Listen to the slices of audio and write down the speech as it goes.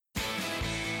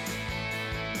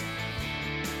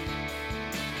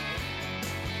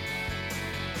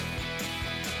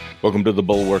Welcome to the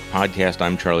Bulwark Podcast.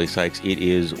 I'm Charlie Sykes. It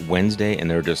is Wednesday, and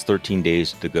there are just 13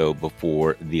 days to go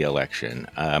before the election.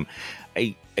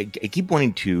 I keep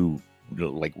wanting to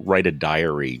write a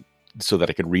diary so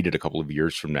that I could read it a couple of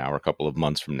years from now or a couple of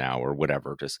months from now or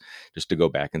whatever, just to go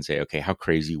back and say, okay, how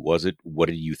crazy was it? What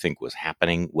did you think was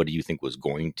happening? What do you think was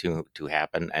going to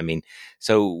happen? I mean,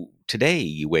 so today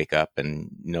you wake up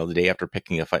and, the day after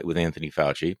picking a fight with Anthony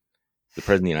Fauci, the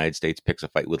president of the United States picks a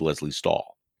fight with Leslie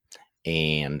Stahl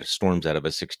and storms out of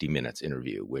a 60 Minutes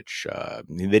interview, which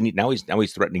now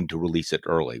he's threatening to release it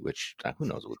early, which who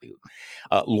knows what they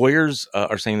lawyers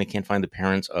are saying they can't find the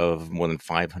parents of more than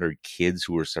 500 kids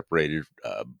who were separated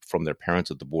from their parents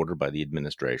at the border by the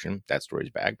administration. That story's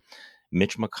back.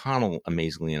 Mitch McConnell,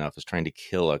 amazingly enough, is trying to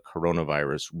kill a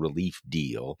coronavirus relief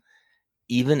deal,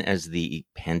 even as the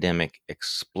pandemic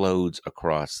explodes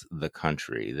across the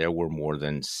country. There were more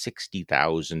than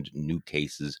 60,000 new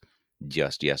cases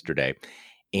just yesterday.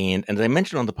 And as I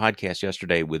mentioned on the podcast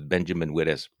yesterday with Benjamin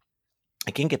Wittes,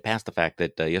 I can't get past the fact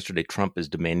that yesterday Trump is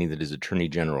demanding that his attorney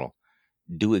general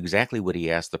do exactly what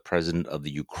he asked the president of the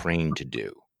Ukraine to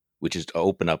do, which is to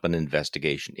open up an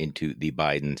investigation into the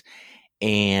Bidens.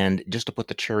 And just to put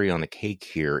the cherry on the cake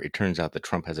here, it turns out that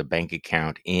Trump has a bank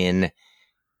account in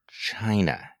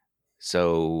China.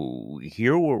 So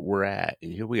here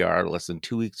we are, less than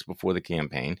 2 weeks before the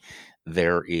campaign.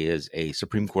 There is a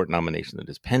Supreme Court nomination that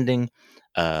is pending.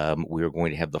 We are going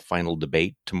to have the final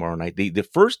debate tomorrow night. The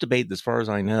first debate, as far as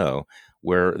I know,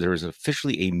 where there is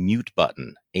officially a mute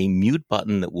button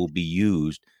that will be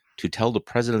used to tell the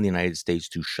president of the United States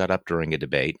to shut up during a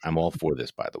debate. I'm all for this,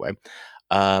 by the way.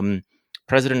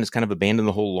 President has kind of abandoned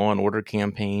the whole law and order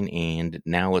campaign, and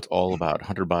now it's all about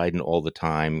Hunter Biden all the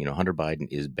time. Hunter Biden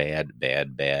is bad,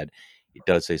 bad, bad. It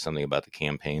does say something about the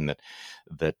campaign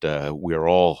that we are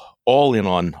all in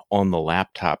on the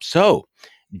laptop. So,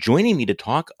 joining me to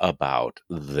talk about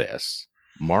this,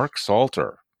 Mark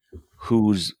Salter,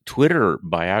 whose Twitter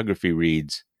biography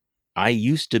reads, "I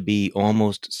used to be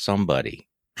almost somebody."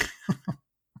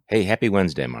 Hey, happy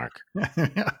Wednesday, Mark.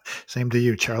 Same to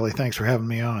you, Charlie. Thanks for having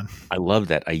me on. I love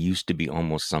that. I used to be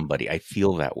almost somebody. I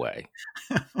feel that way.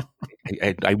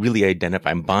 I really identify.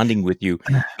 I'm bonding with you.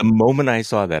 The moment I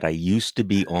saw that, I used to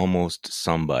be almost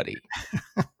somebody.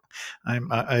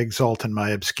 I exult in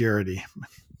my obscurity.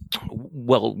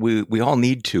 Well, we all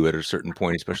need to at a certain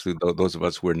point, especially those of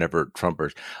us who are never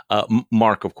Trumpers.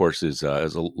 Mark, of course, is a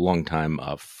longtime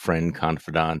friend,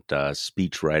 confidant,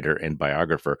 speechwriter, and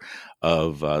biographer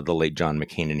of the late John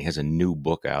McCain, and he has a new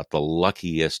book out, The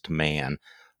Luckiest Man,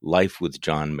 Life with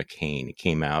John McCain. It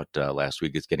came out last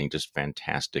week. It's getting just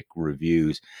fantastic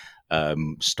reviews.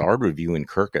 Starred review in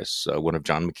Kirkus. One of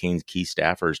John McCain's key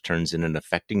staffers turns in an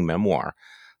affecting memoir.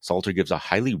 Salter gives a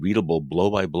highly readable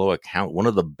blow-by-blow account, one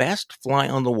of the best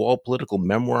fly-on-the-wall political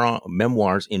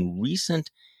memoirs in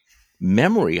recent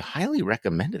memory. Highly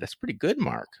recommended. That's pretty good,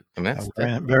 Mark. And that's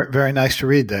very, very nice to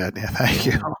read that. Yeah, thank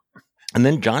you. And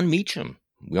then John Meacham.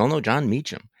 We all know John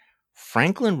Meacham.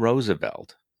 Franklin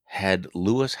Roosevelt had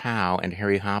Lewis Howe and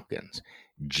Harry Hopkins.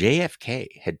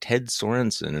 JFK had Ted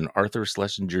Sorensen and Arthur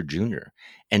Schlesinger Jr.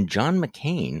 And John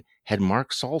McCain had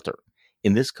Mark Salter.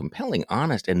 In this compelling,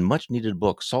 honest, and much-needed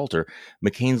book, Salter,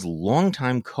 McCain's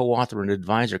longtime co-author and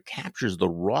advisor, captures the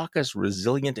raucous,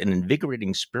 resilient, and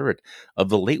invigorating spirit of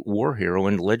the late war hero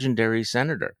and legendary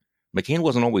senator. McCain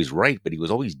wasn't always right, but he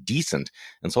was always decent,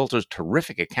 and Salter's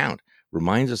terrific account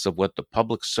reminds us of what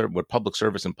public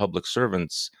service and public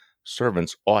servants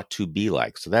ought to be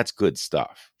like. So that's good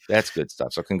stuff.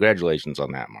 So congratulations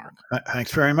on that, Mark.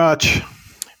 Thanks very much.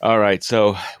 All right,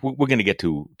 so we're going to get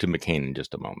to McCain in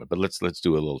just a moment, but let's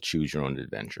do a little choose your own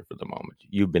adventure for the moment.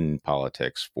 You've been in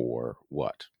politics for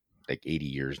what, like 80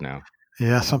 years now?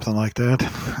 Yeah, something like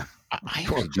that. I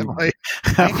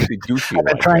actually do feel I've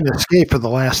been trying to escape for the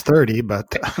last 30,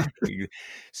 but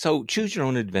so choose your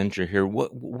own adventure here.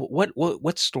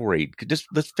 What story?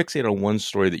 Let's fixate on one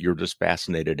story that you're just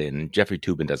fascinated in. Jeffrey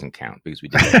Toobin doesn't count because we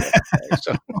did that today,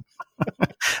 so.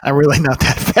 I'm really not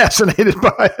that fascinated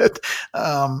by it.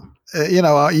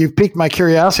 You've piqued my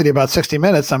curiosity about 60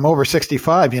 Minutes. I'm over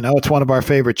 65. It's one of our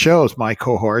favorite shows, my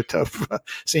cohort of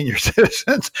senior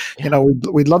citizens. Yeah.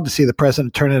 We'd love to see the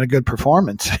president turn in a good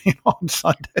performance, on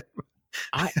Sunday.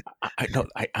 I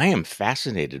am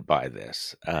fascinated by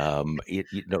this.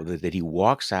 That he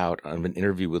walks out of an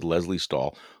interview with Leslie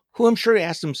Stahl, who I'm sure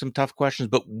asked him some tough questions.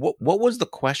 But what was the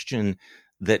question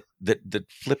that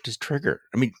flipped his trigger?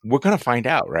 I mean, we're going to find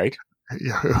out, right?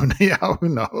 Yeah, who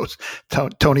knows?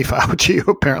 Tony Fauci,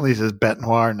 who apparently is his bête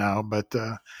noire now, but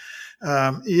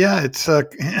Yeah, it's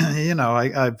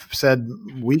I've said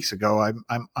weeks ago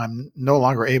I'm no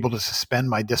longer able to suspend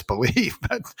my disbelief,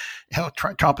 but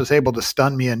Trump is able to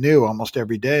stun me anew almost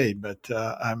every day. But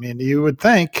I mean, you would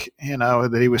think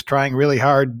that he was trying really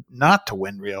hard not to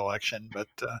win re-election, but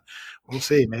we'll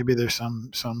see. Maybe there's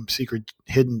some secret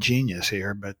hidden genius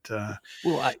here, but.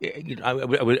 Well,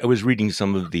 I was reading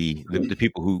some of the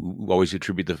people who always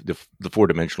attribute the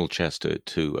four-dimensional chess to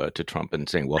Trump and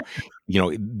saying, well,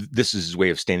 this is his way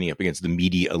of standing up against the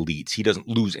media elites. He doesn't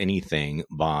lose anything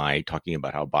by talking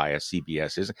about how biased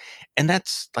CBS is, and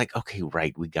that's like, okay,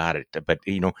 right, we got it. But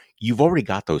you've already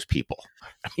got those people.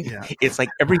 I mean, Yeah. it's like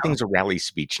everything's a rally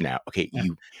speech now. Okay,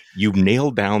 you've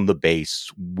nailed down the base.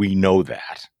 We know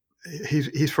that.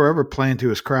 He's forever playing to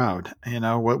his crowd.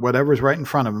 Whatever's right in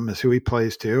front of him is who he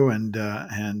plays to, and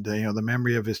the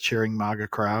memory of his cheering MAGA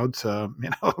crowds,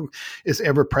 is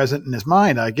ever present in his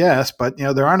mind, I guess. But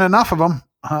there aren't enough of them.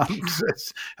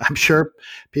 I'm sure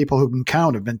people who can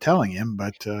count have been telling him,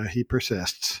 but he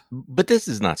persists. But this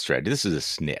is not strategy. This is a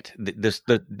snit.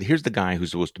 Here's the guy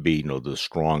who's supposed to be, the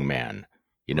strong man.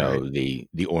 Right.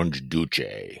 The orange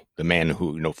duce, the man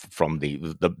who, from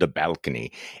the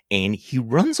balcony, and he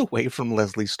runs away from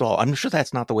Leslie Stahl. I'm sure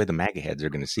that's not the way the MAGA heads are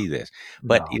going to see this,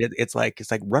 but No. it's like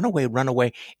run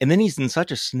away, and then he's in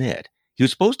such a snit. He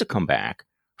was supposed to come back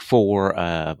for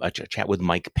a chat with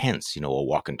Mike Pence, a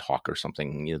walk and talk or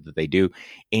something that they do,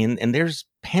 and there's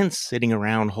Pence sitting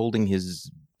around holding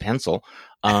his pencil,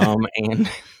 and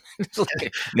it's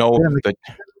like, no,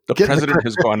 the president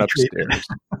has gone upstairs.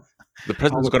 The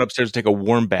president's gone upstairs to take a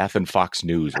warm bath in Fox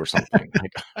News or something.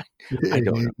 I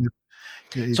don't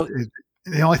know. So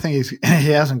the only thing he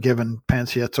hasn't given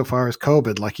Pence yet so far is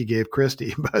COVID, like he gave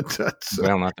Christie. But that's,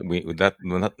 well, not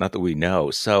that we know.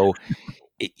 So,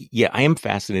 yeah, I am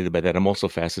fascinated by that. I'm also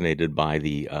fascinated by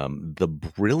the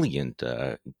brilliant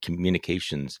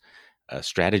communications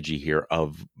strategy here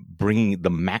of bringing the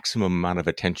maximum amount of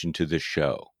attention to this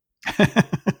show.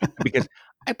 Because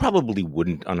I probably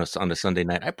wouldn't on a Sunday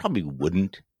night. I probably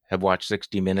wouldn't have watched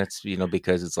 60 Minutes,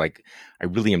 because it's like I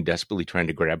really am desperately trying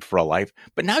to grab for a life.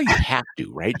 But now you have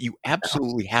to, right? You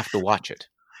absolutely have to watch it.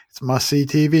 It's must see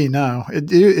TV now.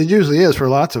 It usually is for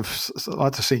lots of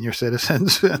senior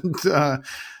citizens, and but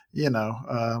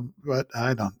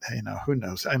I don't. Who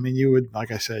knows? I mean, you would, like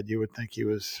I said, you would think he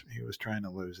was trying to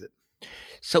lose it.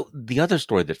 So the other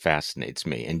story that fascinates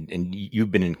me, and you've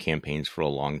been in campaigns for a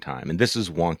long time, and this is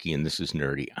wonky and this is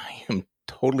nerdy. I am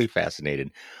totally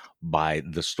fascinated by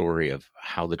the story of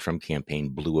how the Trump campaign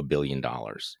blew $1 billion.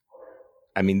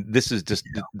 I mean, this is just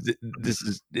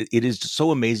it is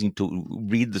so amazing to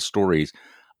read the stories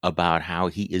about how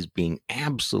he is being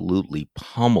absolutely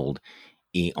pummeled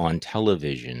on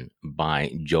television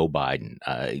by Joe Biden.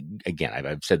 Again,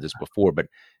 I've said this before, but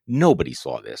nobody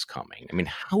saw this coming. I mean,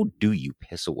 how do you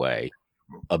piss away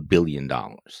 $1 billion?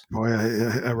 Boy,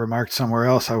 I remarked somewhere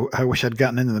else. I wish I'd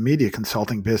gotten into the media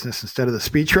consulting business instead of the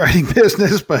speechwriting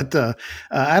business, but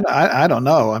I don't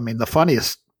know. I mean, the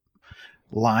funniest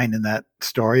line in that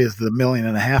story is the $1.5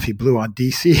 million he blew on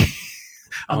DC.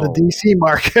 On the DC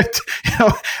market,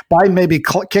 Biden may be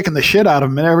kicking the shit out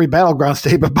of him in every battleground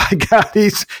state, but by God,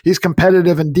 he's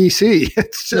competitive in DC.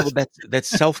 It's just that's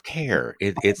self-care.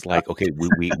 It's like, okay,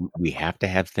 we have to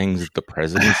have things that the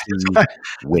president sees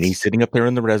when he's sitting up there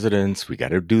in the residence. We got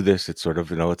to do this. It's sort of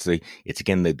it's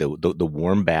again the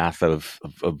warm bath of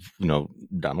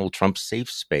Donald Trump's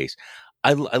safe space.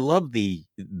 I love the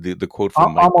quote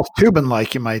from Mike. Almost Tubin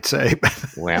like, you might say.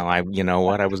 Well, I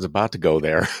was about to go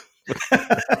there.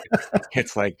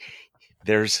 It's like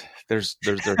there's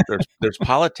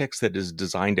politics that is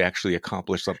designed to actually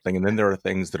accomplish something, and then there are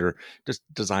things that are just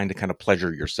designed to kind of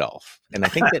pleasure yourself. And I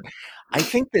think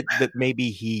that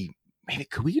maybe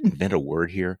could we invent a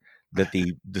word here that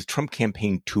the Trump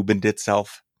campaign Tubined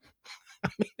itself?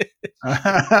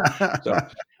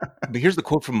 But here's the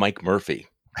quote from Mike Murphy,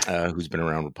 who's been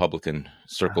around Republican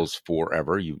circles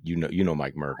forever. You know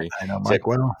Mike Murphy. I know Mike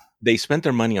well. They spent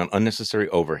their money on unnecessary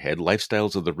overhead,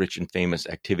 lifestyles of the rich and famous,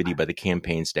 activity by the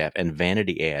campaign staff, and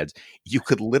vanity ads. You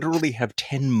could literally have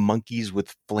 10 monkeys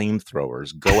with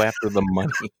flamethrowers go after the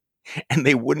money, and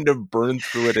they wouldn't have burned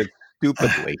through it as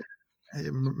stupidly.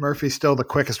 Murphy's still the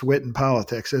quickest wit in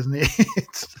politics, isn't he?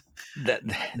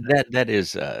 That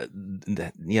is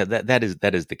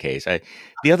the case.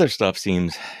 The other stuff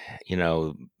seems,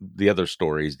 the other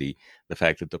stories, the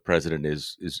fact that the president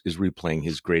is replaying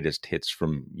his greatest hits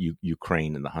from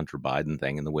Ukraine and the Hunter Biden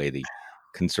thing, and the way the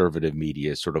conservative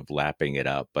media is sort of lapping it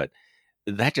up. But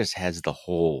that just has the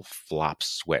whole flop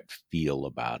sweat feel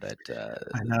about it.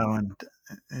 I know,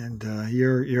 and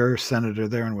your senator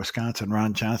there in Wisconsin,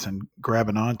 Ron Johnson,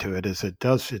 grabbing onto it is it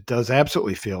does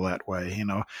absolutely feel that way.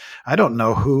 I don't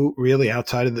know who really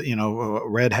outside of the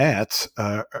red hats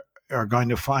are going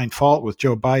to find fault with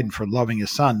Joe Biden for loving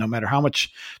his son, no matter how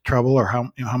much trouble or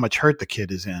how much hurt the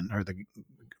kid is in or the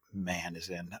man is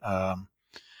in.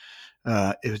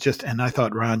 It was just, and I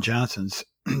thought Ron Johnson's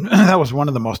that was one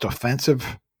of the most offensive,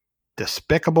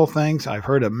 despicable things I've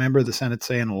heard a member of the Senate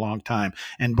say in a long time.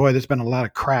 And boy, there's been a lot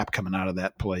of crap coming out of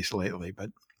that place lately, but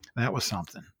that was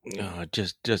something.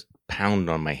 Just pound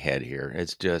on my head here.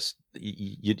 It's just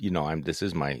this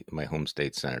is my home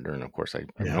state senator, and of course I've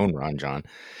known Ron John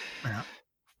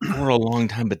for a long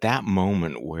time. But that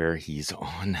moment where he's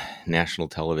on national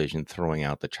television throwing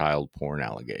out the child porn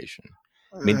allegation,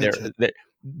 I mean,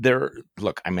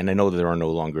 look, I mean, I know there are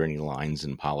no longer any lines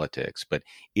in politics, but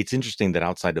it's interesting that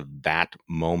outside of that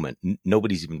moment,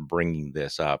 nobody's even bringing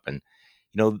this up. And,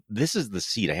 this is the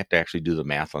seat. I have to actually do the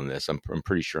math on this. I'm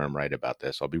pretty sure I'm right about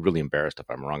this. I'll be really embarrassed if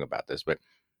I'm wrong about this, but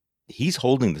he's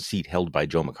holding the seat held by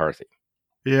Joe McCarthy.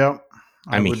 Yeah.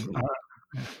 I mean,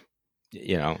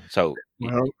 so.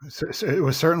 Well, it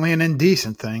was certainly an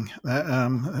indecent thing.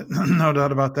 No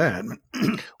doubt about that.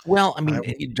 Well, I mean,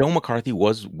 Joe McCarthy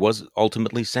was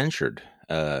ultimately censured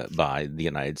by the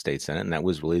United States Senate, and that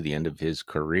was really the end of his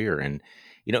career. And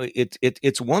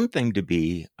it's one thing to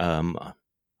be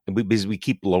because we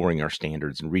keep lowering our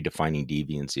standards and redefining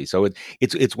deviancy. So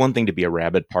it's one thing to be a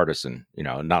rabid partisan.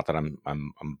 Not that I'm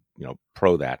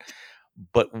pro that.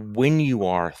 But when you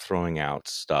are throwing out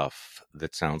stuff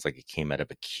that sounds like it came out of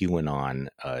a QAnon,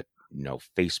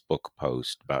 Facebook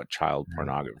post about child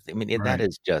pornography, I mean, that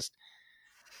is just,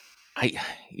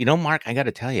 Mark, I got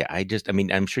to tell you,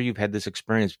 I'm sure you've had this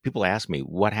experience. People ask me,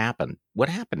 what happened? What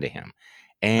happened to him?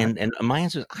 And my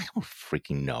answer is, I don't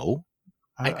freaking know.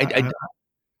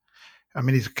 I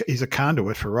mean, he's a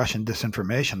conduit for Russian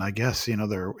disinformation, I guess.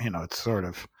 It's sort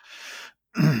of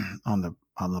on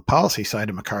the policy side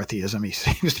of McCarthyism, he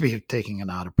seems to be taking an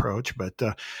odd approach. But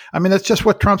I mean, that's just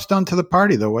what Trump's done to the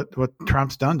party, though. What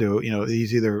Trump's done to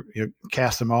he's either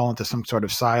cast them all into some sort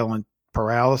of silent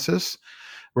paralysis.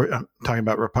 I'm talking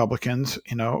about Republicans,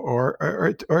 or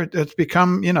it's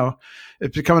become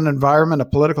an environment, a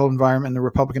political environment in the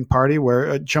Republican Party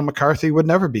where Joe McCarthy would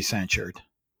never be censured.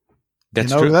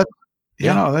 That's true. That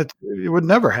it would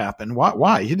never happen.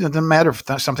 Why? It doesn't matter if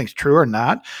something's true or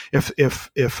not. If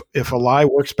a lie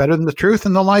works better than the truth,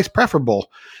 then the lie's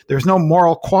preferable. There's no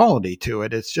moral quality to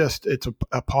it. It's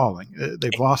appalling.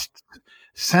 They've lost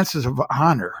senses of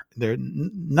honor. There's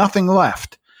nothing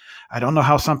left. I don't know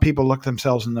how some people look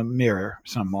themselves in the mirror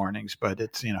some mornings, but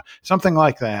it's something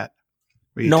like that.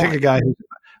 Where you take a guy who's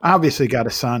obviously got a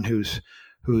son who's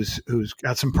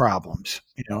got some problems.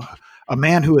 A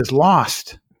man who has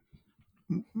lost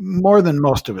more than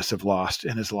most of us have lost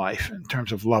in his life in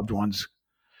terms of loved ones,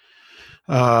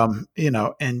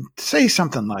 and say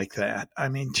something like that. I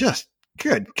mean, just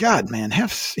good God, man,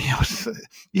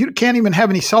 you can't even have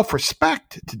any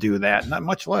self-respect to do that, not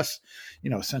much less,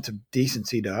 a sense of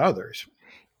decency to others.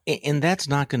 And that's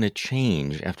not going to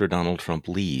change after Donald Trump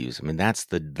leaves. I mean, that's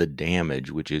the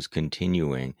damage which is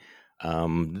continuing.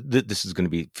 This is going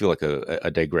to feel like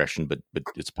a digression, but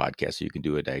it's a podcast, so you can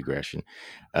do a digression.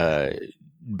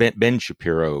 Ben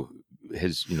Shapiro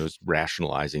is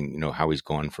rationalizing, how he's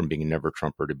gone from being a never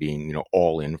Trumper to being,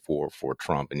 all in for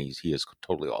Trump, and he is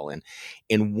totally all in.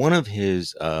 And one of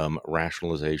his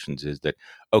rationalizations is that,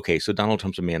 okay, so Donald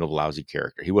Trump's a man of lousy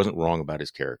character. He wasn't wrong about his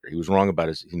character. He was wrong about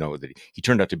his, that he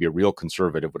turned out to be a real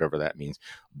conservative, whatever that means.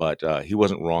 But he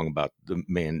wasn't wrong about the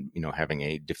man, having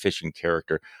a deficient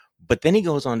character. But then he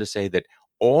goes on to say that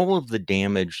all of the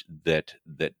damage that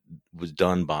was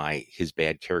done by his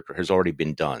bad character has already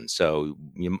been done. So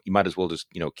you might as well just,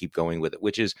 keep going with it,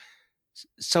 which is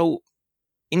so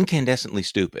incandescently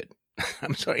stupid.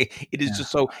 I'm sorry. It is just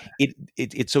so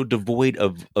it's so devoid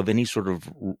of any sort of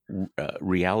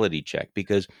reality check,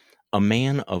 because a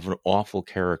man of an awful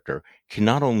character can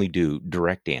not only do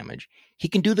direct damage, he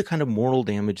can do the kind of moral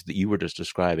damage that you were just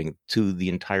describing to the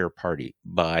entire party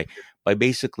by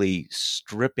basically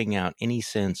stripping out any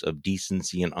sense of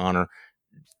decency and honor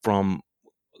from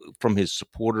his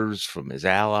supporters, from his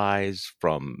allies,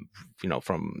 from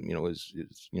from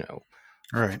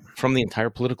the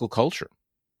entire political culture.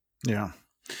 Yeah.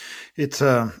 It's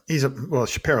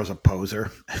Shapiro's a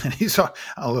poser, and he's a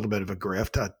little bit of a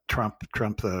grift. Trump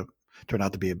turned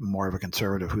out to be more of a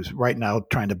conservative who's right now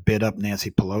trying to bid up Nancy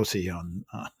Pelosi on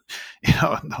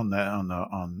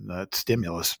the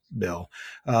stimulus bill.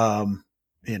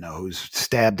 who's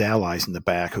stabbed allies in the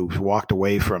back, who's walked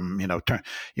away from,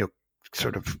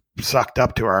 sort of sucked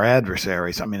up to our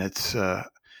adversaries. I mean, it's,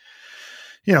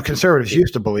 conservatives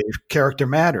used to believe character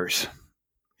matters.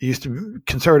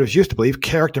 Conservatives used to believe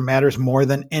character matters more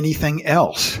than anything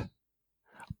else.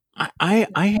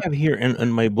 I have here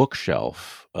in my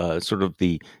bookshelf sort of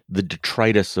the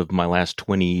detritus of my last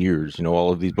 20 years,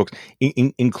 all of these books,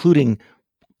 including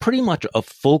pretty much a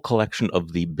full collection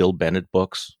of the Bill Bennett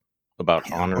books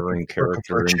about honor and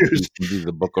character, and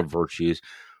the Book of Virtues,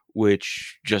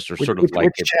 which just are sort of like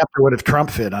which chapter would have Trump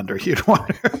fit under? You'd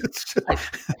wonder.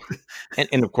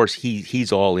 and of course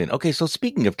he's all in. Okay, so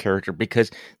speaking of character, because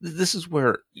this is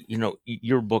where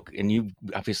your book, and you've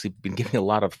obviously been giving a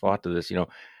lot of thought to this.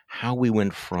 How we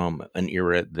went from an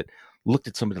era that looked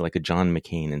at somebody like a John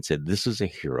McCain and said, "This is a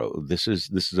hero. This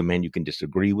is a man, you can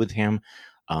disagree with him,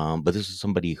 but this is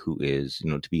somebody who is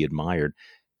to be admired,"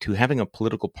 to having a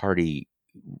political party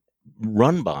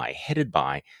headed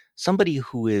by somebody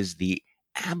who is the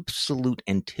absolute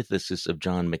antithesis of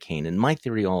John McCain. And my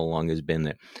theory all along has been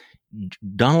that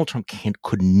Donald Trump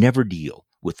could never deal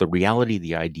with the reality,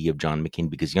 the idea of John McCain,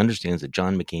 because he understands that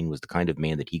John McCain was the kind of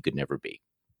man that he could never be.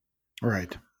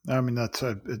 Right. I mean, that's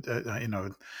they've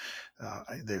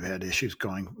had issues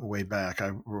going way back.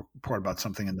 I report about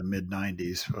something in the mid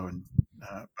 '90s, when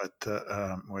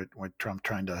Trump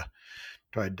tried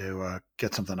to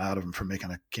get something out of him for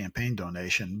making a campaign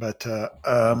donation. But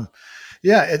I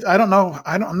don't know.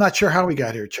 I'm not sure how we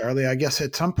got here, Charlie. I guess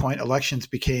at some point elections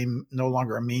became no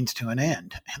longer a means to an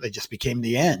end. They just became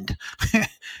the end,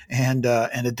 and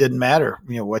it didn't matter,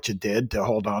 what you did to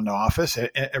hold on to office.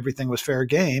 Everything was fair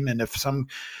game. And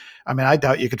I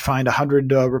doubt you could find 100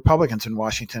 Republicans in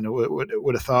Washington who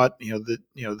would have thought, in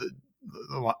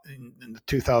the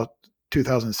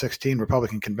 2016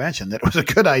 Republican convention that it was a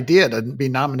good idea to be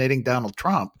nominating Donald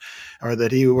Trump, or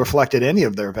that he reflected any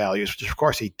of their values, which of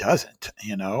course he doesn't,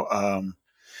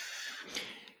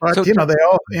 But, they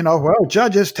all, well,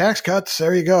 judges, tax cuts,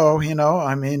 there you go.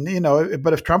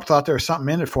 But if Trump thought there was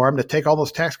something in it for him to take all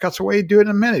those tax cuts away, he'd do it in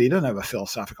a minute. He doesn't have a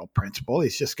philosophical principle.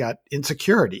 He's just got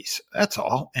insecurities. That's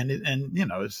all.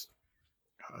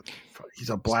 He's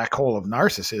a black hole of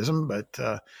narcissism, but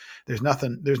there's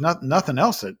nothing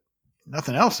else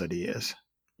that he is.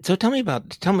 So tell me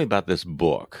about this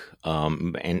book,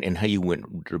 and how you went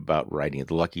about writing it,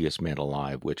 The Luckiest Man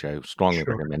Alive, which I strongly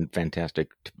recommend. Fantastic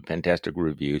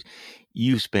reviews.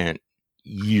 You spent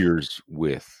years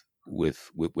with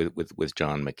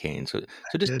John McCain. So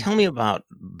just tell me about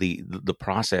the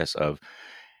process of,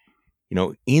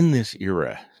 in this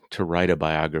era, to write a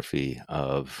biography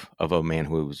of a man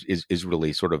who is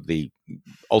really sort of the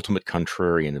ultimate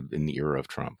contrarian in the era of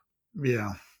Trump.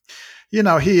 Yeah.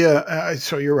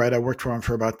 So you're right. I worked for him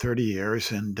for about 30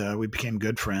 years, and we became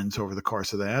good friends over the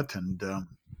course of that. And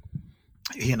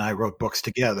he and I wrote books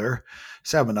together,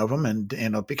 7 of them, and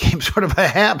it became sort of a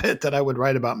habit that I would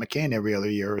write about McCain every other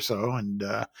year or so. And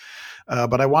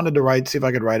but I wanted to see if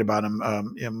I could write about him.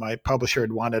 My publisher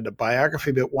had wanted a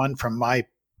biography, but one from my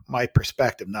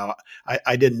perspective. Now,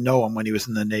 I didn't know him when he was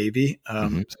in the Navy,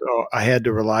 so I had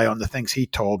to rely on the things he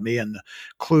told me and the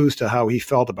clues to how he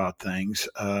felt about things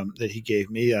that he gave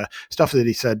me, stuff that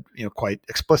he said, quite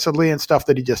explicitly, and stuff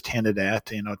that he just hinted at,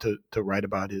 to write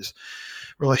about his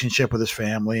relationship with his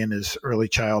family and his early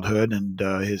childhood and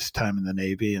his time in the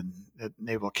Navy and at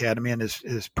Naval Academy and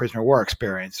his prisoner of war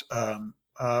experience. And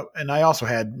I also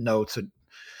had notes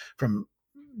from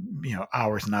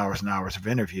hours and hours and hours of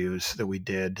interviews that we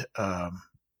did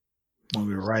when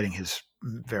we were writing his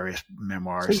various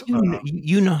memoirs. So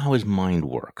you know how his mind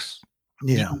works.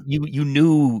 Yeah, you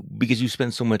knew, because you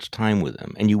spent so much time with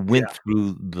him and you went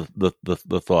through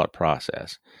the thought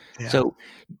process. Yeah. So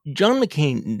John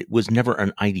McCain was never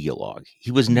an ideologue. He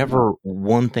was never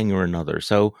one thing or another.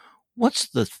 So what's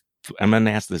I'm going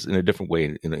to ask this in a different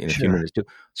way in a few minutes too.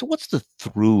 So what's the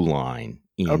through line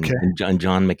in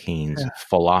John McCain's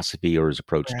philosophy or his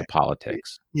approach to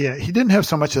politics? Yeah, he didn't have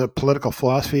so much of a political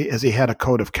philosophy as he had a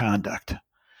code of conduct.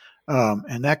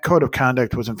 And that code of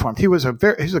conduct was informed. He's a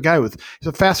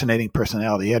fascinating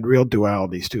personality. He had real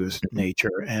dualities to his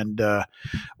nature. And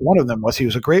one of them was he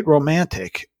was a great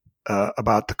romantic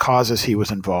about the causes he was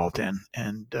involved in.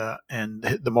 And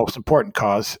the most important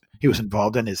cause he was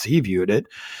involved in, as he viewed it,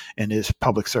 in his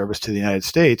public service to the United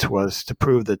States, was to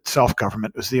prove that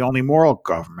self-government was the only moral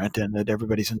government and that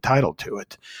everybody's entitled to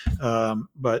it.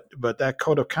 But that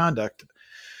code of conduct,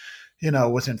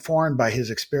 was informed by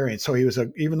his experience. So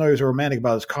even though he was a romantic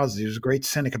about his causes, he was a great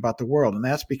cynic about the world. And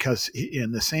that's because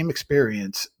in the same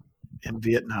experience in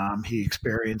Vietnam, he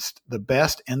experienced the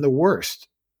best and the worst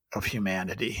of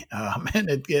humanity.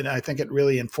 And I think it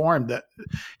really informed that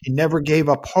he never gave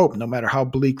up hope, no matter how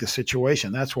bleak the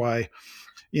situation. That's why,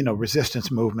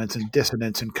 resistance movements and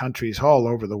dissidents in countries all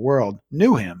over the world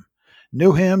knew him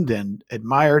and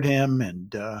admired him.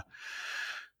 And, Joe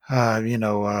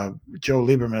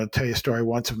Lieberman will tell you a story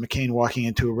once of McCain walking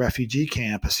into a refugee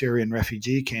camp, a Syrian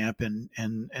refugee camp in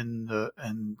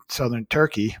southern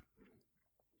Turkey,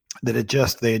 that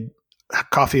they'd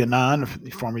Kofi Annan,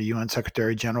 the former UN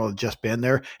Secretary General, had just been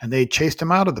there, and they chased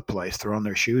him out of the place, throwing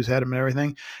their shoes at him and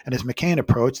everything. And as McCain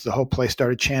approached, the whole place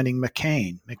started chanting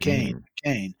 "McCain, McCain,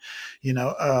 McCain."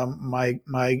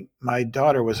 My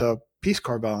daughter was a Peace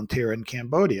Corps volunteer in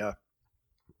Cambodia,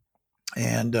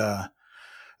 and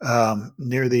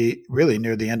near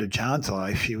the end of John's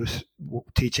life, he was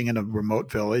teaching in a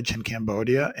remote village in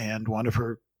Cambodia, and one of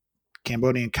her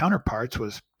Cambodian counterparts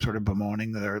was sort of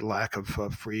bemoaning their lack of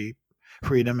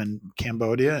freedom in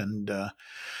Cambodia and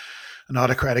an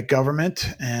autocratic government,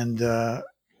 and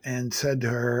said to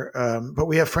her, "But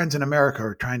we have friends in America who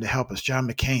are trying to help us. John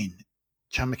McCain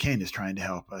is trying to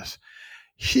help us."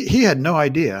 He had no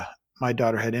idea my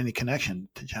daughter had any connection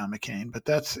to John McCain, but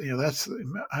that's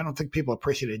I don't think people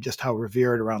appreciated just how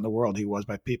revered around the world he was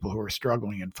by people who were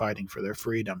struggling and fighting for their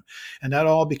freedom, and that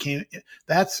all became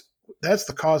that's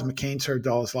the cause McCain served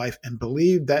all his life, and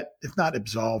believed that, if not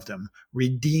absolved him,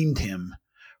 redeemed him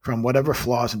from whatever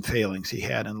flaws and failings he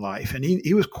had in life. And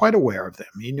he was quite aware of them.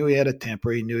 He knew he had a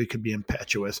temper. He knew he could be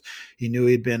impetuous. He knew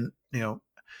he'd been,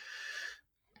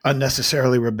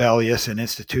 unnecessarily rebellious in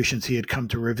institutions he had come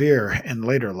to revere in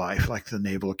later life, like the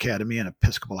Naval Academy and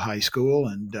Episcopal High School.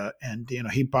 And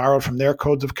he borrowed from their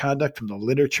codes of conduct, from the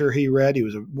literature he read. He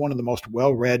was one of the most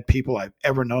well-read people I've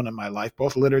ever known in my life,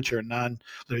 both literature and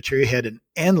non-literature. He had an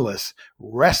endless,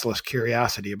 restless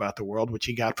curiosity about the world, which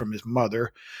he got from his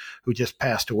mother, who just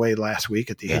passed away last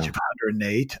week at the age of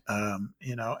 108.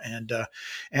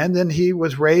 And then he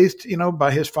was raised,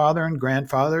 by his father and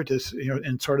grandfather to,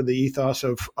 in sort of the ethos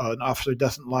of an officer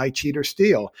doesn't lie, cheat, or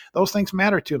steal. Those things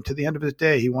matter to him to the end of his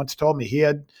day. He once told me he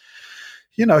had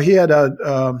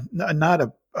not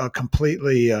a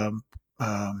completely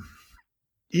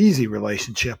easy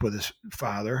relationship with his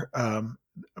father,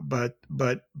 but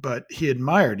he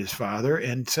admired his father,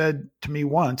 and said to me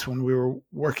once when we were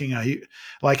working,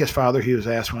 like his father, he was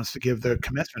asked once to give the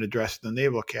commencement address at the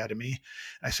Naval Academy.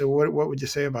 I said, what would you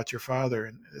say about your father?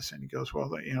 And he goes, well,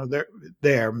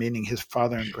 they're meaning his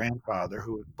father and grandfather,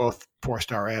 who were both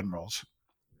 4-star admirals.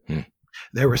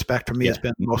 Their respect for me has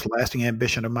been the most lasting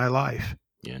ambition of my life.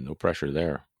 Yeah, no pressure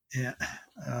there. Yeah.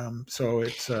 So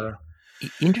it's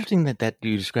interesting that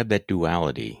you describe that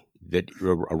duality, that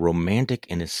a romantic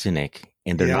and a cynic,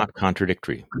 and they're not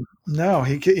contradictory. No,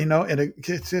 and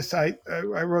it's just I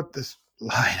wrote this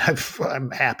line.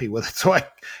 I'm happy with it, so I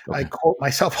quote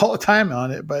myself all the time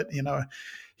on it. But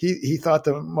he thought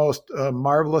the most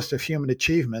marvelous of human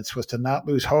achievements was to not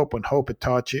lose hope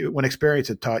when experience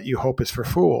had taught you hope is for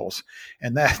fools,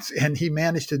 and he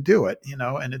managed to do it.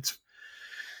 And it's.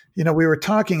 We were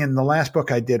talking in the last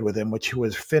book I did with him, which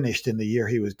was finished in the year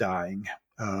he was dying.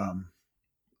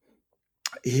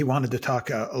 He wanted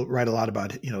to write a lot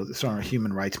about, the sort of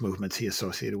human rights movements he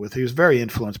associated with. He was very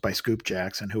influenced by Scoop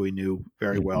Jackson, who he knew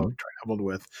very well, traveled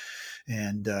with,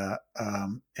 and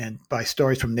by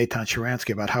stories from Natan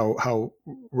Sharansky about how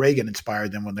Reagan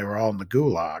inspired them when they were all in the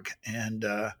Gulag.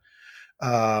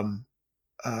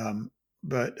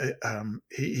 But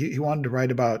he wanted to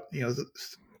write about,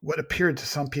 what appeared to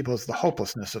some people as the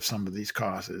hopelessness of some of these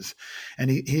causes. And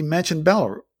he mentioned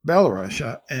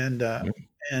Belarus,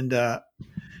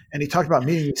 and he talked about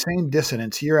meeting the same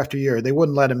dissidents year after year. They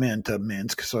wouldn't let him into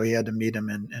Minsk, so he had to meet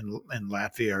him in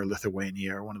Latvia or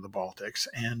Lithuania or one of the Baltics.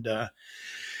 And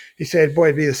he said, boy,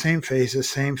 it'd be the same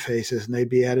faces, and they'd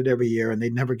be at it every year, and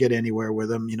they'd never get anywhere with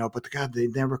them, but God, they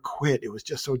never quit. It was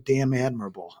just so damn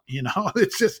admirable,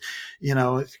 it's just,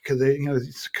 because they,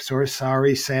 sort of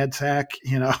sorry, sad sack,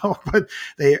 but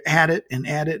they add it and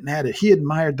add it and add it. He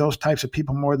admired those types of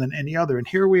people more than any other. And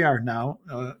here we are now,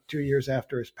 2 years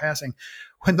after his passing,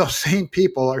 when those same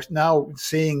people are now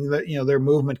seeing that, their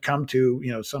movement come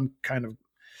to, some kind of,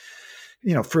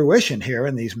 fruition here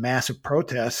in these massive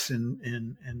protests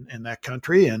in that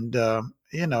country. And,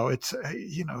 it's,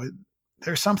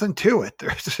 there's something to it.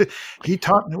 He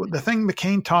taught me the thing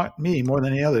McCain taught me more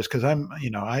than any others. Cause I'm,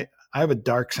 I have a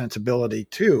dark sensibility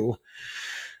too.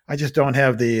 I just don't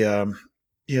have the,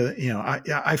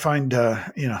 I find,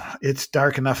 it's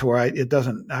dark enough where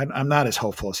I'm not as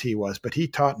hopeful as he was, but he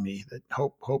taught me that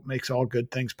hope makes all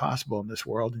good things possible in this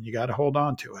world, and you got to hold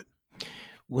on to it.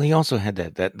 Well, he also had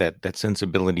that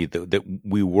sensibility that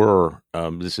we were.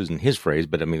 This isn't his phrase,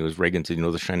 but I mean, it was Reagan said,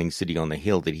 the shining city on the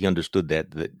hill. That he understood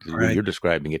that the way Right. you're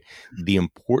describing it, the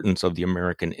importance of the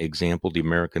American example, the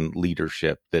American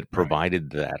leadership that Right.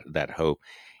 provided that hope,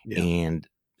 Yeah.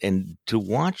 and to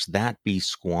watch that be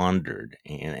squandered,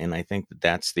 and I think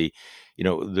that's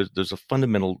there's a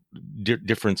fundamental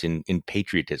difference in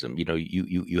patriotism.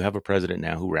 You have a president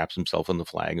now who wraps himself in the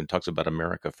flag and talks about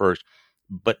America first,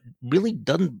 but really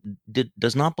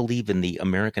does not believe in the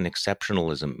American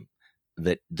exceptionalism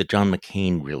that John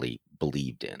McCain really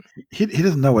believed in. He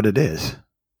doesn't know what it is.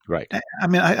 Right. I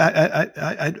mean,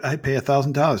 I pay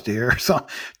 $1,000 to hear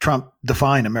Trump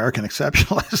define American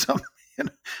exceptionalism.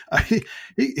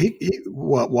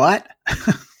 What?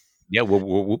 Yeah,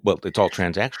 well, it's all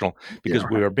transactional Yeah, because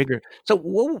we are bigger.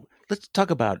 So, let's talk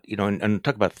about and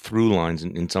talk about through lines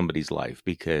in somebody's life,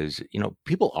 because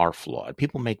people are flawed.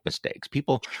 People make mistakes.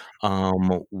 People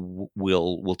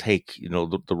will take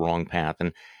the wrong path,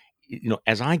 and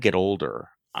as I get older,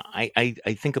 I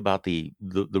think about the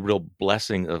real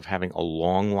blessing of having a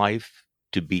long life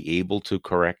to be able to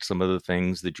correct some of the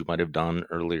things that you might have done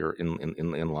earlier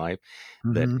in life.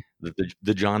 That hmm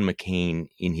the John McCain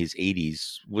in his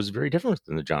 80s was very different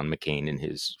than the John McCain in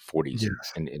his 40s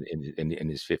yes, and in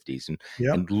his 50s,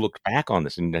 yep, and looked back on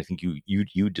this, and I think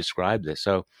you described this.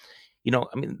 So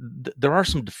I mean, there are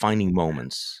some defining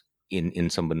moments in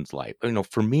someone's life.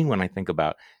 For me, when I think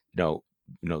about you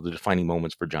know, the defining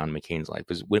moments for John McCain's life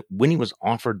is when he was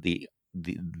offered the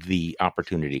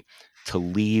opportunity to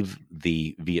leave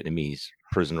the Vietnamese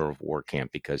prisoner of war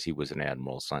camp because he was an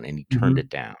admiral's son, and he turned hmm it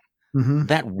down. hmm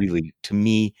That really, to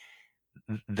me,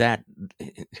 that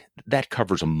that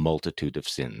covers a multitude of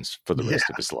sins for the yeah, rest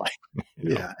of his life.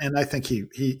 yeah. And I think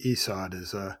he saw it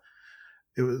as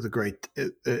it was a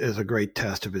great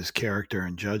test of his character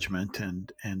and judgment,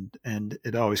 and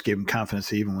it always gave him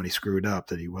confidence, even when he screwed up,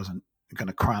 that he wasn't going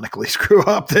to chronically screw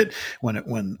up. That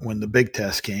when the big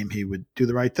test came, he would do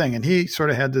the right thing. And he sort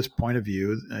of had this point of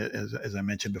view, as I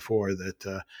mentioned before,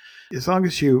 that as long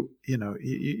as you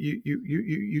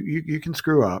can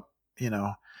screw up,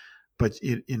 but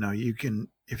you can,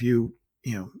 if you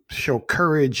show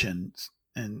courage and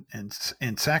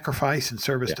sacrifice and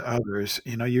service Yeah. to others,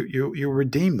 you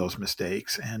redeem those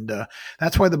mistakes. And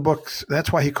that's why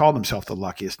he called himself the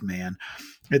luckiest man.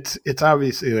 It's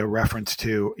obviously a reference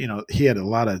to, he had a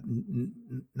lot of,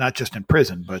 not just in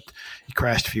prison, but he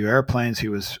crashed a few airplanes. He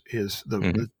was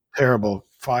Hmm. the terrible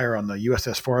fire on the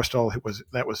USS Forrestal.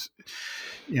 That was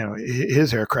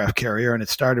his aircraft carrier, and it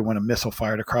started when a missile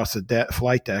fired across the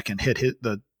flight deck and hit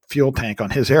the fuel tank on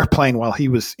his airplane while he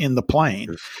was in the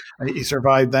plane. He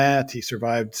survived that. He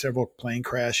survived several plane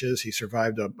crashes. He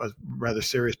survived a rather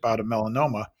serious bout of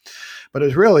melanoma. But it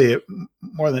was really,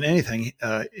 more than anything,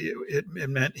 it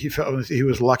meant he felt he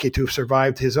was lucky to have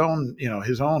survived his own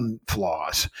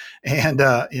flaws, and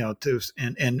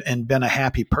and been a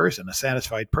happy person, a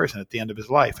satisfied person at the end of his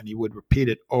life. And he would repeat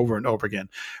it over and over again,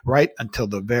 right until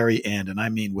the very end. And I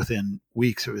mean, within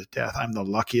weeks of his death, I'm the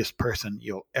luckiest person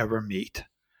you'll ever meet.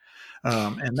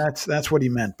 And that's what he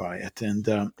meant by it. And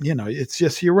it's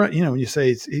just, you're right. When you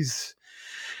say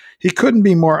he couldn't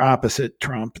be more opposite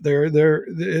Trump. They're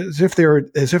as if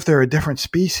they're a different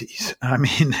species. I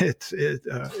mean, it's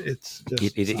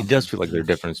just It does feel like they're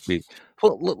different speeds.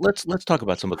 Well, let's talk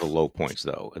about some of the low points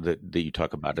though that you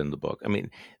talk about in the book. I mean,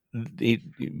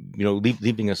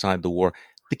 leaving aside the war,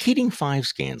 the Keating Five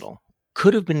scandal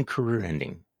could have been career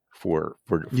ending for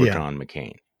yeah, John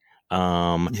McCain.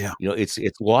 yeah.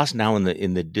 It's lost now in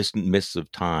the distant mists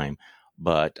of time,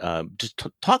 but just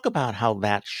talk about how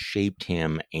that shaped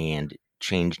him and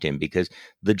changed him, because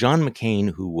the John McCain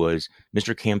who was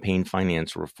Mr. Campaign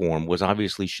Finance Reform was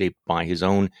obviously shaped by his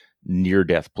own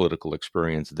near-death political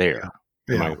experience Yeah, there.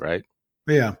 Am I yeah, right?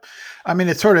 yeah. I mean,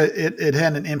 it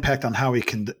had an impact on how he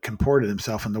comported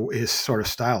himself and his sort of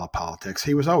style of politics.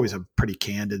 He was always a pretty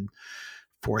candid,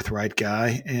 forthright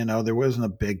guy. There wasn't a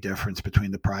big difference between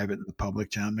the private and the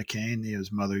public. John McCain,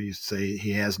 his mother used to say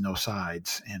he has no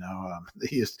sides.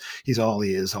 He's all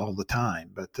he is all the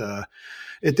time. But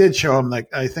it did show him, like,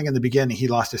 I think in the beginning he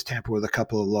lost his temper with a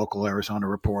couple of local Arizona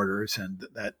reporters, and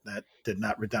that did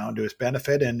not redound to his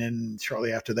benefit. And then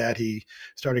shortly after that, he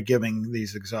started giving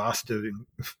these exhaustive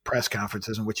press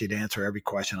conferences in which he'd answer every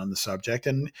question on the subject.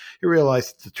 And he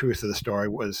realized that the truth of the story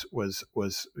was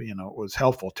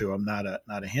helpful to him, not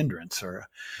a hindrance, or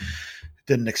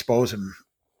didn't expose him.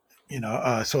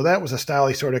 So that was a style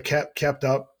he sort of kept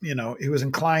up. He was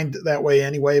inclined that way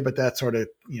anyway, but that sort of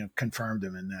confirmed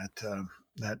him in that.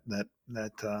 that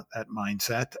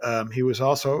mindset. He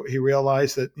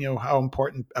realized that how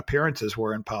important appearances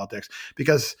were in politics,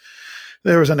 because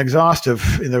there was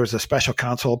a special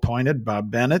counsel appointed,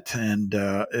 Bob Bennett, and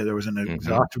there was an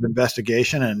exhaustive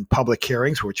investigation and public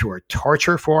hearings, which were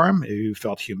torture for him. He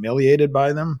felt humiliated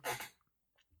by them.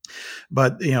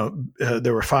 But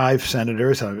there were 5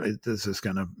 senators. This is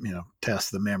going to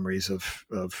test the memories of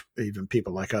even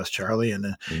people like us, Charlie,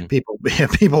 and people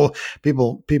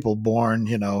born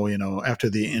after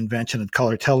the invention of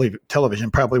color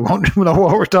television probably won't know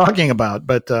what we're talking about.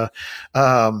 But the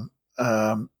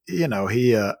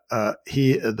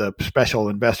special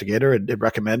investigator had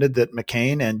recommended that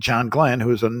McCain and John Glenn, who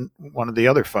was one of the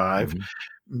other 5.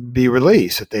 Be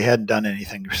released, that they hadn't done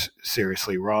anything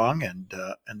seriously wrong, and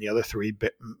the other 3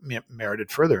 merited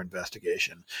further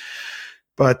investigation.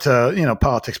 But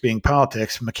politics being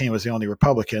politics, McCain was the only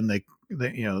Republican.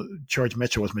 George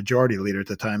Mitchell was majority leader at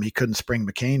the time. He couldn't spring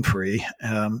McCain free,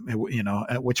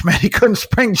 which meant he couldn't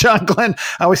spring John Glenn.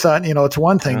 I always thought, it's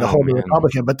one thing to hold the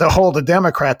Republican, but to hold a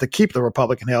Democrat to keep the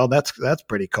Republican held, that's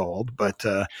pretty cold. But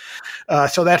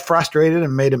so that frustrated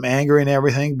and made him angry and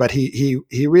everything. But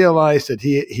he realized that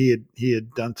he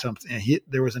had done something.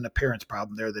 There was an appearance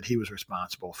problem there that he was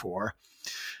responsible for.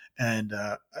 And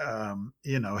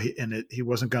he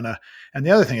wasn't gonna. And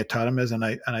the other thing it taught him is, and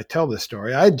I tell this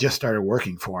story, I had just started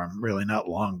working for him really not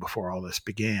long before all this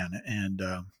began, and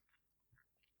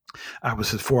I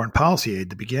was his foreign policy aide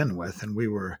to begin with, and we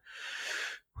were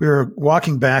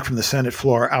walking back from the Senate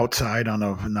floor outside on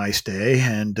a nice day,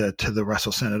 and to the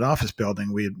Russell Senate office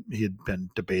building. He had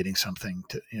been debating something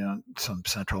some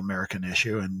Central American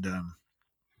issue,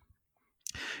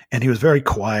 and he was very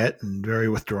quiet and very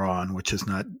withdrawn, which is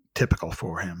not typical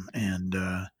for him. And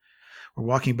we're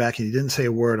walking back, and he didn't say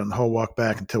a word on the whole walk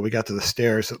back until we got to the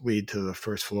stairs that lead to the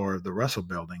first floor of the Russell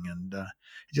building. And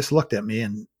he just looked at me,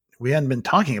 and we hadn't been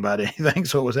talking about anything,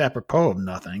 so it was apropos of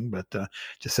nothing, but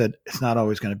just said, "It's not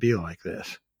always going to be like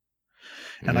this."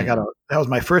 And that was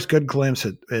my first good glimpse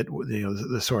at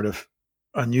the sort of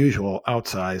unusual,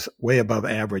 outsized, way above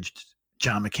average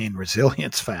John McCain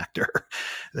resilience factor,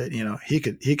 that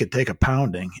he could take a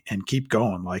pounding and keep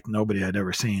going like nobody I'd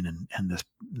ever seen in this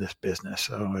business.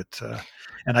 So it's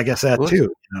and I guess that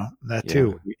too,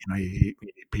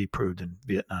 he proved in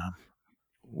Vietnam.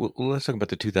 Well, let's talk about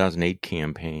the 2008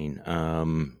 campaign.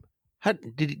 How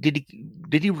did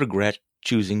he regret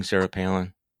choosing Sarah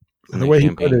Palin? The way he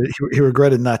put it, he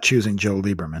regretted not choosing Joe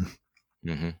Lieberman.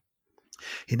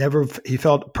 He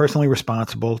felt personally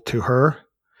responsible to her,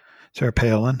 Sarah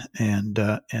Palin, and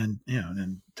to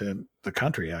the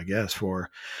country, I guess, for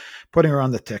putting her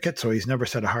on the ticket. So he's never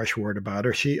said a harsh word about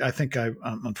her.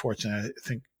 Unfortunately, I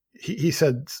think he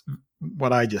said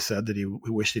what I just said, that he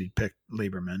wished that he'd picked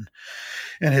Lieberman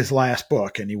in his last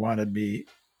book, and he wanted me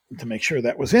to make sure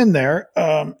that was in there.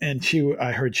 And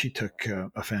I heard she took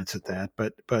offense at that,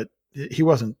 but he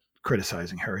wasn't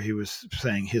criticizing her. He was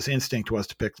saying his instinct was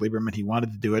to pick Lieberman. He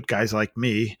wanted to do it. Guys like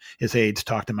me, his aides,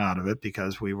 talked him out of it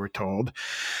because we were told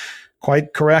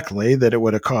quite correctly that it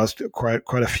would have caused quite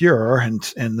a furor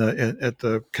at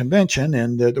the convention,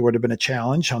 and that there would have been a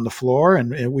challenge on the floor,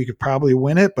 and we could probably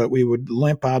win it, but we would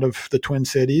limp out of the Twin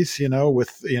Cities,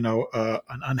 with an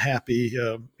unhappy,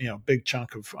 big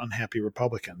chunk of unhappy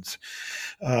Republicans.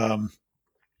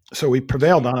 So we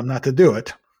prevailed on him not to do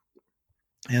it.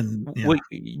 And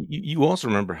you also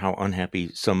remember how unhappy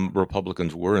some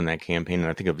Republicans were in that campaign, and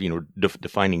I think of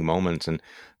defining moments, and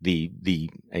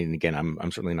and again,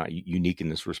 I'm certainly not unique in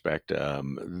this respect.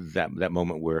 That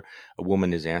moment where a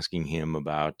woman is asking him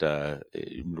about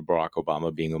Barack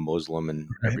Obama being a Muslim and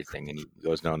everything, and he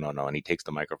goes, no, and he takes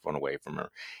the microphone away from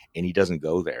her, and he doesn't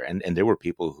go there. And there were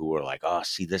people who were like, "Oh,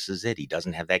 see, this is it. He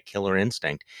doesn't have that killer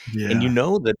instinct." Yeah. And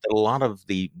that a lot of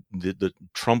the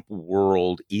Trump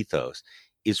world ethos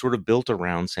is sort of built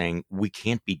around saying we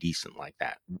can't be decent like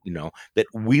that. That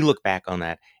we look back on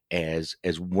that as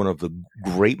one of the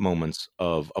great moments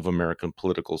of American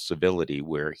political civility,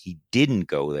 where he didn't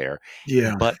go there.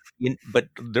 Yeah. But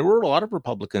there were a lot of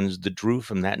Republicans that drew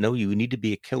from that. No, you need to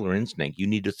be a killer instinct. You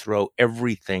need to throw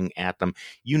everything at them.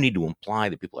 You need to imply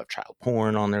that people have child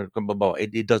porn on their blah, blah, blah.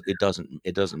 It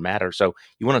doesn't matter. So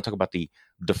you want to talk about the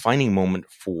defining moment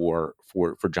for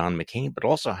John McCain, but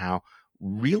also how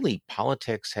really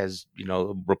politics has,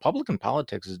 Republican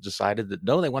politics has decided that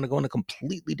no, they want to go in a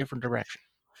completely different direction.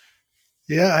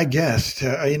 Yeah, I guess.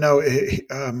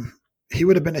 He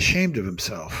would have been ashamed of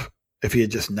himself if he had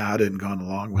just nodded and gone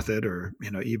along with it, or,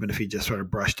 even if he just sort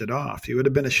of brushed it off. He would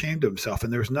have been ashamed of himself,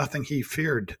 and there was nothing he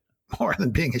feared more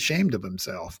than being ashamed of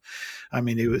himself. I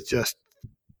mean, it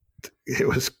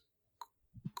was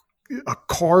a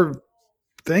core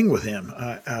thing with him.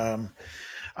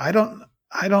 I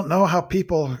don't know how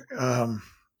people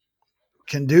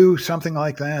can do something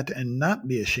like that and not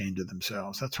be ashamed of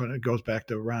themselves. That's when it goes back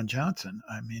to Ron Johnson.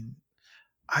 I mean,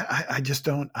 I just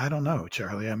don't. I don't know,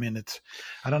 Charlie. I mean,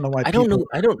 I don't know why I don't know.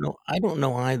 people. I don't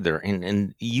know either.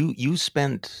 And you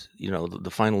spent the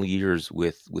final years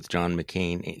with John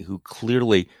McCain, who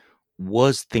clearly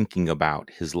was thinking about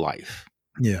his life.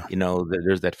 Yeah.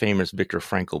 There's that famous Viktor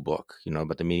Frankl book,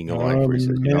 about the meaning of life, where he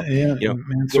says, Man, yeah,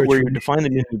 man, search where for you me. define the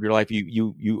meaning of your life,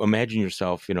 you imagine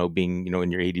yourself, being,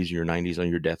 in your 80s or your 90s on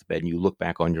your deathbed, and you look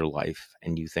back on your life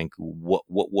and you think, what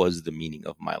was the meaning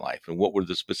of my life, and what were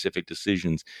the specific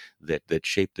decisions that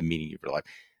shaped the meaning of your life?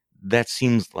 That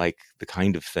seems like the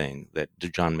kind of thing that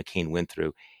John McCain went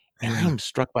through, and I Yeah. am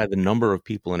struck by the number of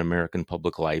people in American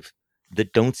public life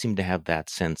that don't seem to have that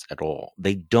sense at all.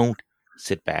 They don't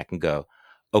sit back and go,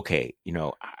 okay,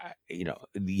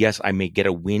 yes, I may get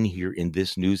a win here in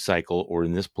this news cycle or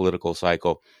in this political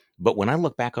cycle, but when I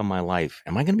look back on my life,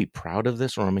 am I going to be proud of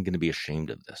this, or am I going to be ashamed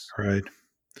of this? Right.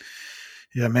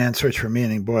 Yeah, Man's Search for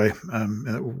Meaning, boy,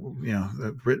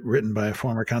 written by a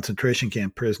former concentration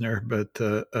camp prisoner. But,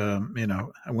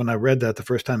 when I read that the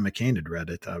first time McCain had read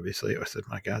it, obviously, I said,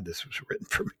 my God, this was written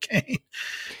for McCain.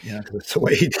 It's the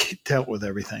way he dealt with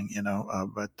everything, It was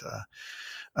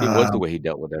the um, way he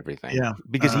dealt with everything, yeah,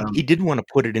 because he didn't want to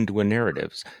put it into a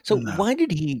narrative. So no, why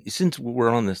did he, since we're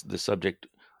on this subject,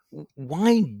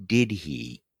 why did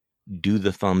he do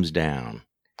the thumbs down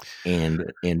and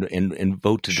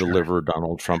vote to sure. deliver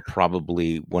Donald Trump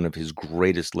probably one of his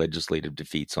greatest legislative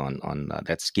defeats on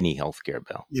that skinny healthcare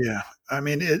bill? Yeah. I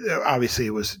mean, obviously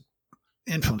it was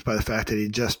influenced by the fact that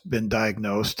he'd just been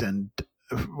diagnosed and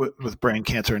with brain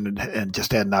cancer and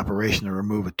just had an operation to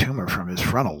remove a tumor from his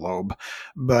frontal lobe.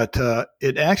 But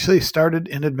it actually started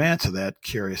in advance of that,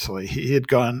 curiously. He had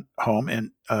gone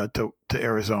home to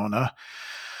Arizona.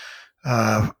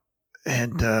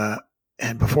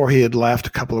 And before he had left,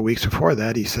 a couple of weeks before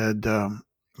that, he said,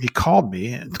 he called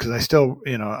me because I still,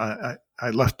 I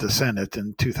left the Senate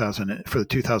in 2000 for the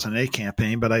 2008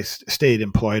 campaign, but I stayed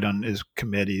employed on his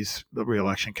committees, the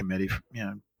reelection committee,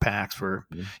 PACs for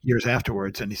years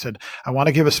afterwards. And he said, I want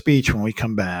to give a speech when we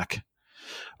come back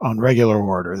on regular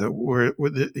order.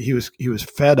 He was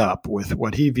fed up with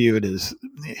what he viewed as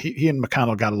he and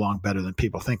McConnell got along better than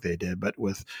people think they did, but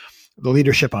with the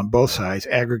leadership on both sides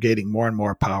aggregating more and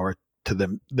more power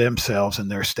to themselves and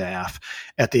their staff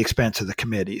at the expense of the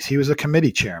committees. He was a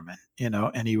committee chairman,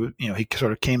 and he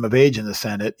sort of came of age in the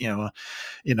Senate,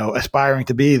 aspiring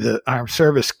to be the Armed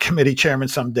Service Committee chairman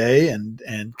someday, and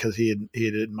because he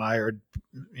had admired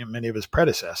many of his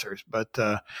predecessors, but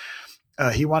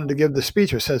he wanted to give the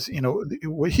speech where says,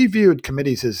 what he viewed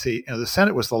committees as the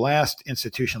Senate was the last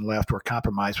institution left where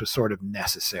compromise was sort of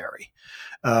necessary.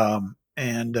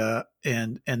 And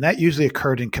that usually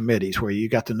occurred in committees where you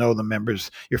got to know the members,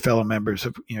 your fellow members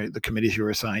of the committees you were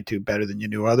assigned to better than you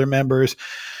knew other members,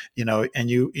 and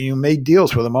you made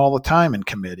deals with them all the time in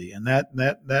committee, and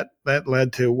that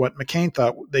led to what McCain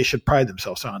thought they should pride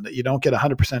themselves on, that you don't get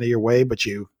 100% of your way, but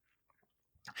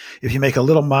if you make a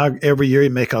little every year, you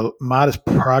make a modest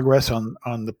progress on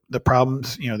the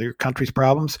problems, your country's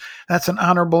problems. That's an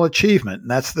honorable achievement, and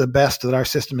that's the best that our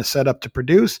system is set up to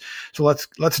produce. So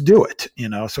let's do it.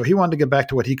 So he wanted to get back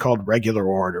to what he called regular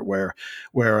order, where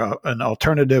an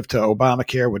alternative to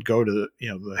Obamacare would go to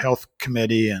the Health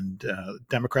Committee, and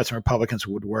Democrats and Republicans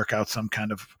would work out some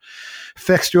kind of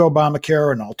fix to Obamacare,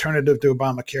 or an alternative to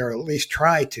Obamacare, or at least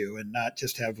try to, and not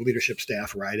just have leadership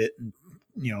staff write it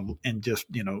and just,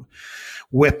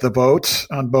 whip the votes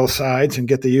on both sides and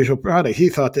get the usual product. He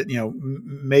thought that,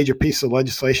 major pieces of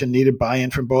legislation needed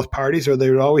buy-in from both parties, or they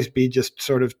would always be just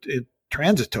sort of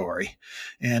transitory,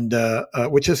 and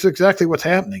which is exactly what's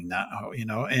happening now,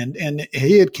 and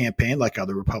he had campaigned, like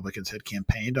other Republicans had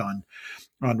campaigned, on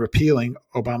repealing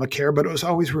Obamacare, but it was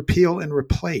always repeal and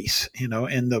replace,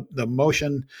 and the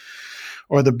motion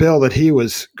or the bill that he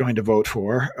was going to vote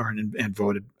for and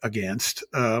voted against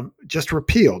just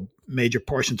repealed major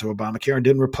portions of Obamacare and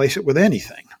didn't replace it with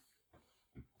anything.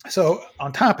 So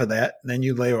on top of that, then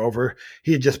you lay over,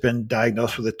 he had just been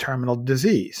diagnosed with a terminal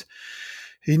disease.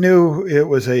 He knew it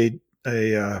was a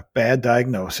bad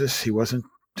diagnosis. He wasn't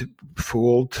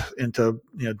fooled into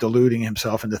deluding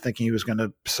himself into thinking he was going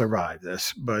to survive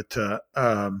this, but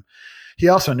he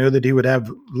also knew that he would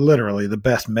have literally the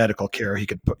best medical care he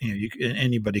could,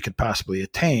 anybody could possibly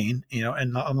attain,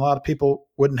 and a lot of people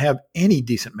wouldn't have any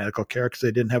decent medical care because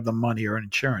they didn't have the money or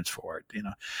insurance for it,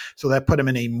 So that put him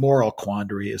in a moral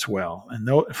quandary as well.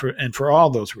 And for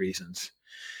all those reasons,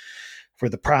 for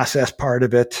the process part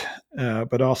of it,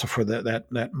 but also for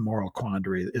that moral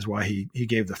quandary is why he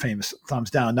gave the famous thumbs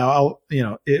down. Now,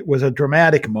 it was a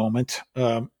dramatic moment.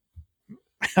 I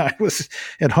was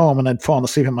at home and I'd fallen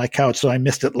asleep on my couch, so I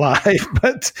missed it live.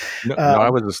 But No,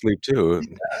 I was asleep too.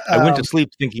 I went to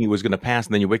sleep thinking it was going to pass,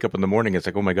 and then you wake up in the morning, it's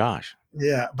like, oh my gosh.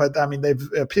 Yeah, but I mean, they've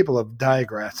people have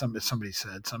diagrammed. Somebody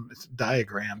said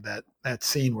diagrammed that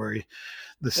scene where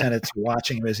the Senate's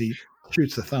watching him as he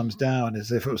shoots the thumbs down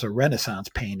as if it was a Renaissance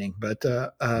painting. But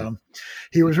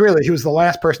he was the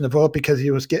last person to vote because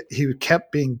he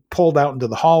kept being pulled out into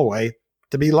the hallway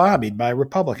to be lobbied by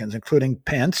Republicans, including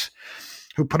Pence,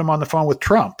 who put him on the phone with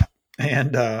Trump.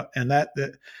 And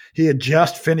that he had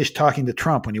just finished talking to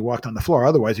Trump when he walked on the floor.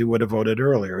 Otherwise, he would have voted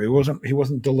earlier. He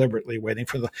wasn't deliberately waiting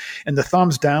for the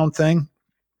thumbs down thing.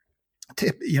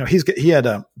 He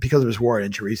had because of his war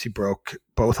injuries, he broke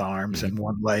both arms and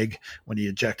one leg when he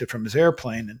ejected from his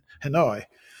airplane in Hanoi.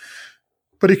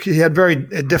 But he had very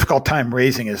difficult time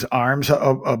raising his arms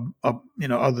other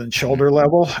than shoulder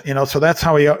level. So that's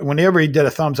how whenever he did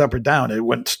a thumbs up or down, it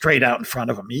went straight out in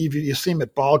front of him. You see him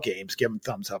at ball games give him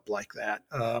thumbs up like that.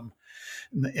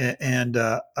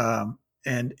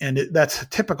 That's a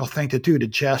typical thing to do, to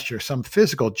gesture, some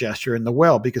physical gesture in the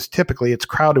well, because typically it's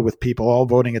crowded with people all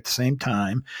voting at the same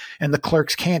time, and the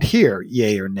clerks can't hear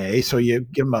yay or nay. So you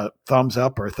give them a thumbs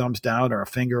up or a thumbs down or a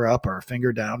finger up or a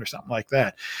finger down or something like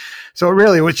that. So it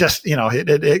really was just,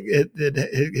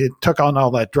 it took on all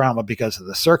that drama because of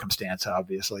the circumstance,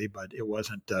 obviously, but it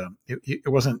wasn't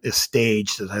as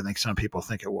staged as I think some people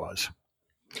think it was.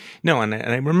 No, and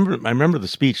I remember the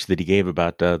speech that he gave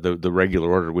about the regular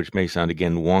order, which may sound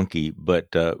again wonky, but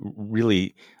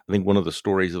really, I think one of the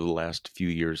stories of the last few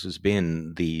years has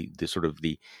been the sort of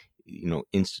the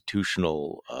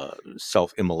institutional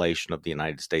self-immolation of the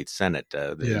United States Senate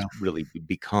that has really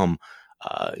become.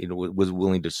 Was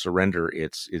willing to surrender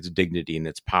its dignity and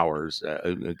its powers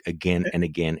again and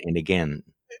again and again.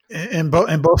 And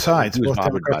both sides, both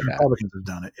Democrats and Republicans have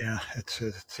done it. Yeah,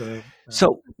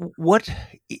 So what?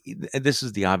 This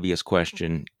is the obvious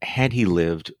question. Had he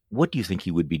lived, what do you think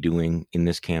he would be doing in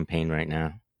this campaign right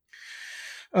now?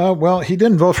 Well, he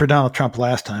didn't vote for Donald Trump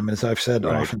last time. As I've said,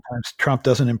 oftentimes Trump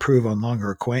doesn't improve on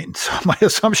longer acquaintance. So my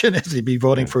assumption is he'd be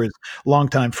voting for his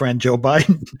longtime friend Joe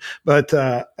Biden, but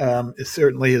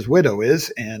certainly his widow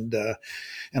is, and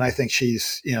I think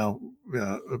she's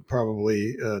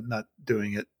probably not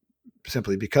doing it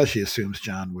simply because she assumes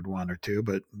John would want her to,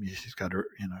 but she's got her,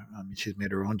 she's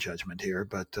made her own judgment here.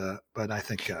 But I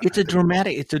think it's a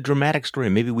dramatic story.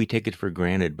 Maybe we take it for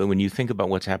granted, but when you think about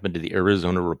what's happened to the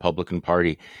Arizona Republican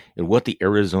Party and what the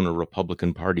Arizona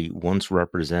Republican Party once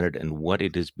represented and what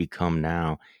it has become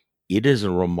now, it is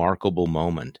a remarkable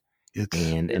moment.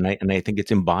 And I think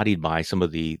it's embodied by some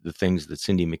of the things that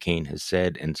Cindy McCain has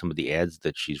said and some of the ads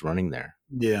that she's running there.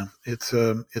 Yeah, it's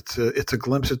a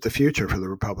glimpse at the future for the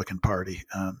Republican Party.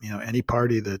 Any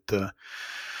party that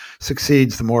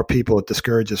succeeds, the more people it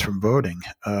discourages from voting,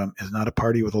 is not a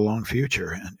party with a long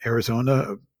future. And Arizona,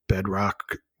 a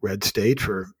bedrock red state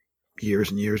for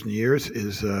years and years and years,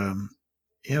 is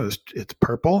it's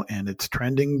purple and it's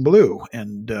trending blue.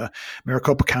 And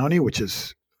Maricopa County, which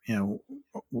is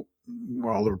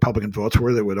where all the Republican votes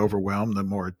were that would overwhelm the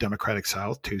more Democratic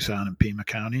South, Tucson and Pima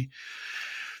County.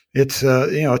 It's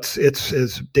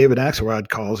as David Axelrod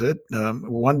calls it,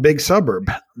 one big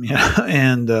suburb,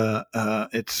 and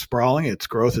it's sprawling. Its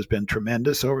growth has been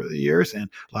tremendous over the years, and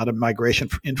a lot of migration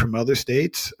in from other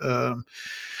states. We're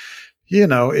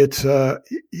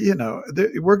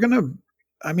gonna.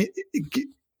 I mean,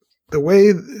 the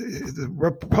way the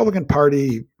Republican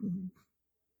Party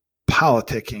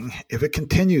politicking, if it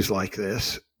continues like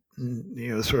this,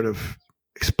 sort of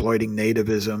exploiting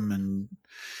nativism and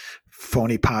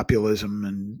phony populism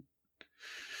and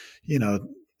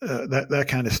that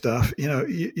kind of stuff,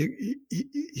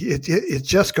 it's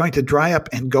just going to dry up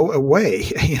and go away.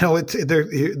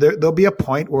 There'll be a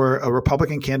point where a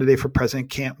Republican candidate for president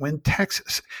can't win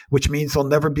Texas, which means there'll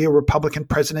never be a Republican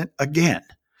president again.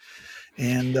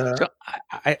 And so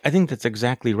I think that's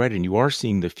exactly right. And you are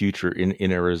seeing the future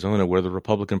in Arizona, where the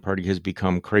Republican Party has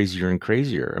become crazier and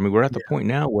crazier. I mean, we're at the point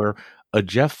now where a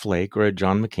Jeff Flake or a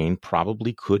John McCain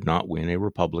probably could not win a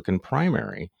Republican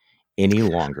primary any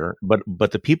longer.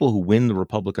 But the people who win the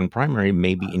Republican primary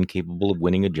may be incapable of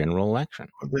winning a general election.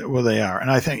 Well, they are.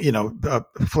 And I think,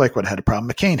 Flake would have had a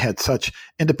problem. McCain had such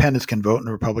independents can vote in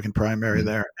the Republican primary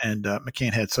there. And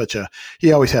McCain had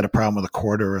he always had a problem with a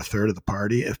quarter or a third of the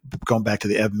party. Going back to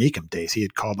the Ev Meekum days, he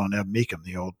had called on Ev Meekum,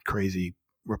 the old crazy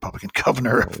Republican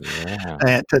governor,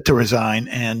 to resign.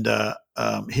 And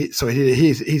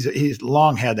He's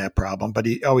long had that problem, but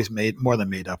he always more than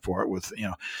made up for it with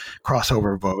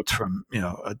crossover votes from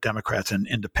Democrats and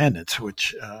independents,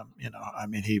 which I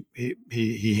mean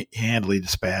he handily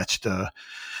dispatched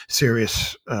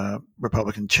serious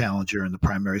Republican challenger in the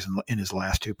primaries in his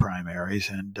last two primaries,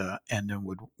 and then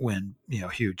would win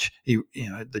huge.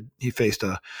 He faced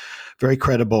a very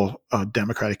credible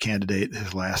Democratic candidate in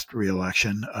his last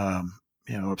reelection.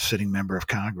 A sitting member of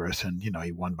Congress, and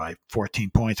he won by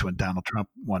 14 points when Donald Trump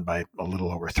won by a little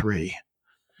over 3.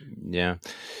 Yeah.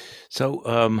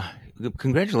 So,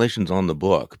 congratulations on the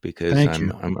book, because Thank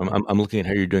you. I'm looking at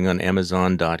how you're doing on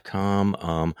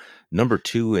Amazon.com. Number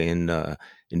 2 in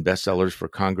bestsellers for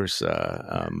Congress.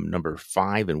 Number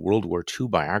 5 in World War II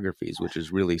biographies, which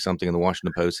is really something. And the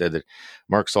Washington Post said that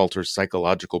Mark Salter's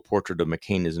psychological portrait of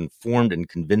McCain is informed and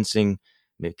convincing.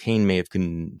 McCain may have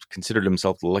considered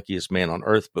himself the luckiest man on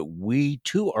earth, but we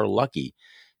too are lucky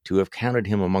to have counted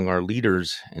him among our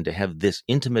leaders and to have this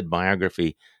intimate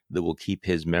biography that will keep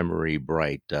his memory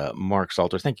bright. Mark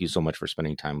Salter, thank you so much for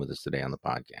spending time with us today on the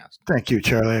podcast. Thank you,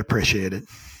 Charlie. I appreciate it.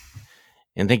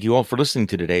 And thank you all for listening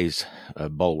to today's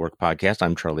Bulwark podcast.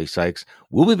 I'm Charlie Sykes.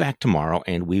 We'll be back tomorrow,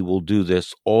 and we will do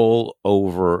this all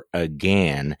over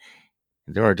again.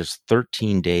 There are just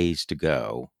 13 days to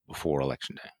go before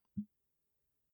Election Day.